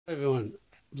Hi everyone,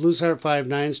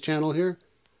 bluesharp59's channel here.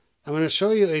 I'm going to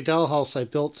show you a dollhouse I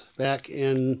built back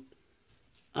in,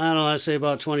 I don't know, I'd say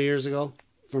about 20 years ago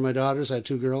for my daughters. I had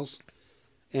two girls.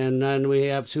 And then we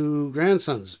have two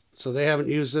grandsons. So they haven't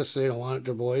used this, they don't want it,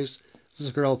 they're boys. This is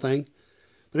a girl thing.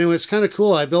 But anyway, it's kind of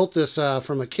cool. I built this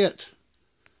from a kit.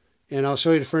 And I'll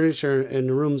show you the furniture and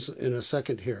the rooms in a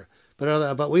second here.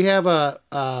 But we have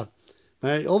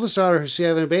my oldest daughter, she's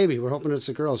having a baby. We're hoping it's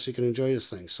a girl so she can enjoy this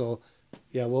thing. So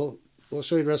yeah, we'll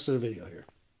show you the rest of the video here.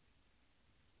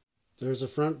 There's a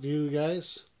front view,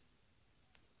 guys.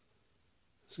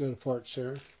 Let's go to porch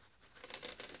here.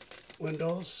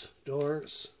 Windows,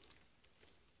 doors.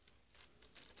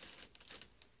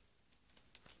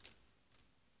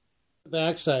 The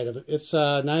back side of it. It's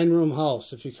a 9-room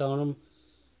house if you count them.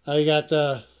 You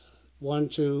got 1,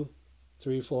 2,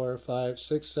 3, 4, 5,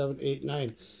 6, 7, 8,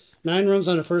 9. 9 rooms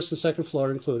on the first and second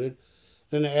floor included.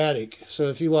 Then the attic. So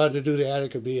if you wanted to do the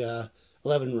attic, it'd be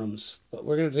 11 rooms. But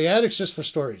the attic's just for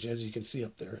storage, as you can see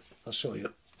up there. I'll show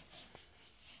you.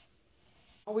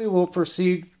 We will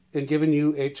proceed in giving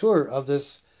you a tour of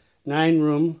this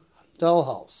 9-room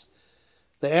dollhouse.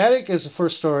 The attic is for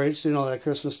storage, you know, that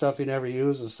Christmas stuff you never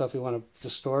use and stuff you want to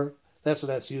store. That's what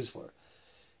that's used for.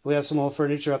 We have some old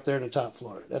furniture up there in the top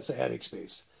floor. That's the attic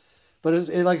space. But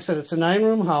like I said, it's a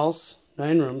 9-room house,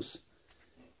 9 rooms,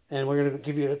 and we're going to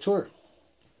give you a tour.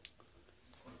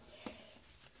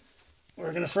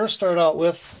 We're going to first start out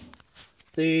with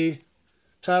the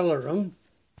toddler room,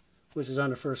 which is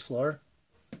on the first floor.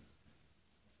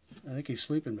 I think he's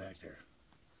sleeping back there.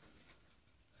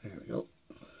 There we go.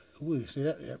 Ooh, you see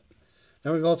that? Yep.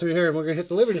 Now we go through here and we're going to hit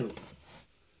the living room.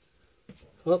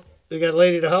 Well, we got a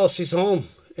lady at the house. She's home.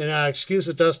 And excuse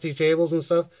the dusty tables and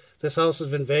stuff. This house has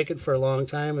been vacant for a long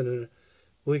time, and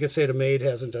we could say the maid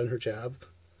hasn't done her job.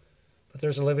 But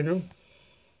there's a living room.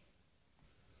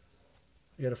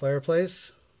 You got a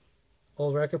fireplace,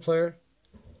 old record player,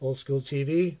 old school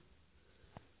TV.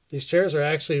 These chairs are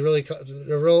actually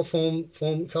they're real foam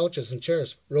couches and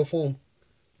chairs, real foam.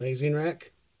 Magazine rack.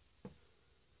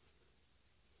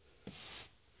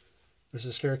 There's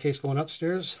a staircase going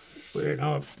upstairs. We're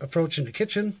now approaching the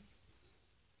kitchen.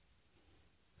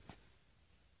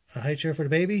 A high chair for the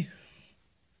baby.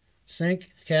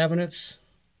 Sink, cabinets,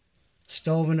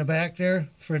 stove in the back there,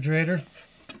 refrigerator.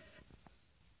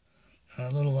 A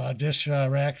little dish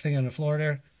rack thing on the floor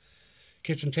there.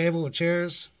 Kitchen table with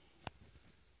chairs.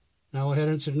 Now we'll head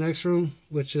into the next room,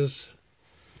 which is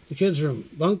the kids' room.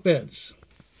 Bunk beds.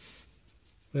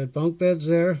 We had bunk beds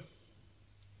there.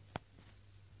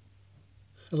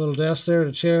 A little desk there,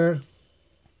 the chair.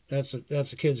 That's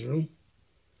a kids' room.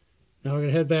 Now we're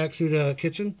going to head back through the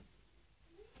kitchen.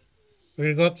 We're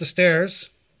going to go up the stairs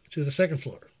to the second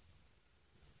floor.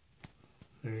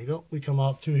 There you go. We come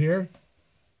out through here.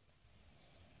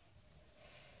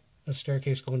 The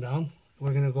staircase going down.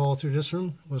 We're going to go through this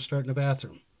room. We'll start in the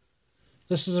bathroom.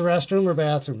 This is a restroom or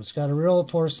bathroom. It's got a real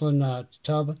porcelain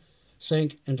tub,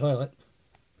 sink, and toilet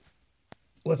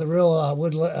with a real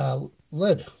wood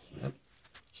lid. Yep.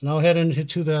 So now head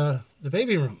into the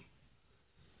baby room.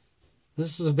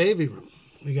 This is a baby room.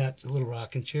 We got a little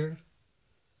rocking chair.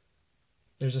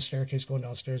 There's a staircase going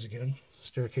downstairs again.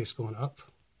 Staircase going up.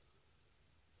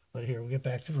 But here, we get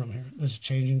back to the room here. There's a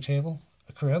changing table,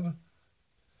 a crib,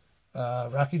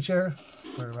 rocking chair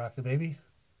where to rock the baby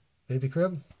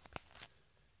crib.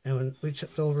 And when we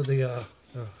tipped over the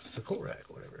coat rack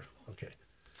or whatever. Okay.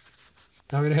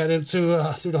 Now we're going to head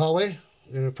into through the hallway.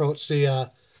 We're going to approach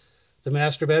the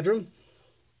master bedroom.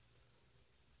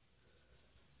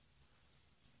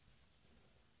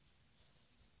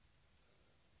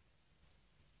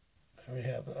 We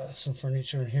have some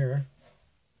furniture in here.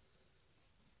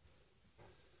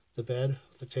 The bed,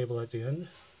 the table at the end.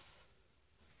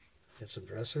 And some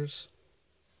dressers.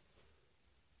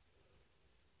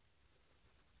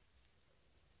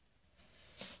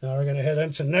 Now we're going to head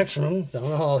into the next room, down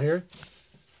the hall here,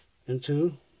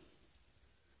 into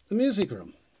the music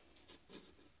room.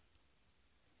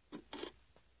 We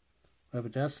have a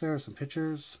desk there, some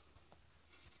pictures.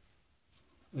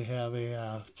 We have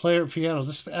a player piano.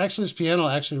 This piano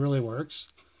actually really works.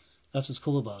 That's what's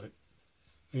cool about it.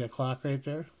 We got a clock right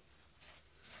there.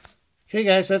 Okay,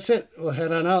 guys, that's it. We'll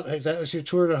head on out. Hey, that was your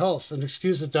tour of the house. And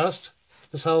excuse the dust.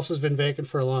 This house has been vacant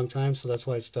for a long time, so that's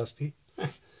why it's dusty.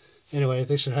 Anyway,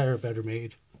 they should hire a better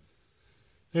maid.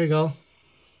 There you go.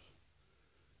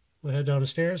 We'll head down the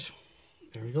stairs.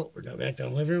 There we go. We're now back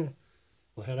down the living room.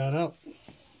 We'll head on out.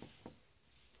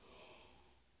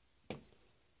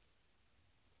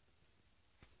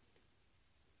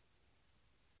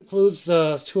 Concludes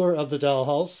the tour of the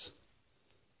dollhouse.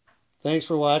 Thanks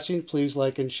for watching. Please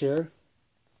like and share.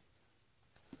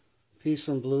 Peace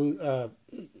from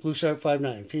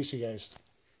bluesharp59. Peace, you guys.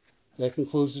 That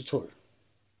concludes the tour.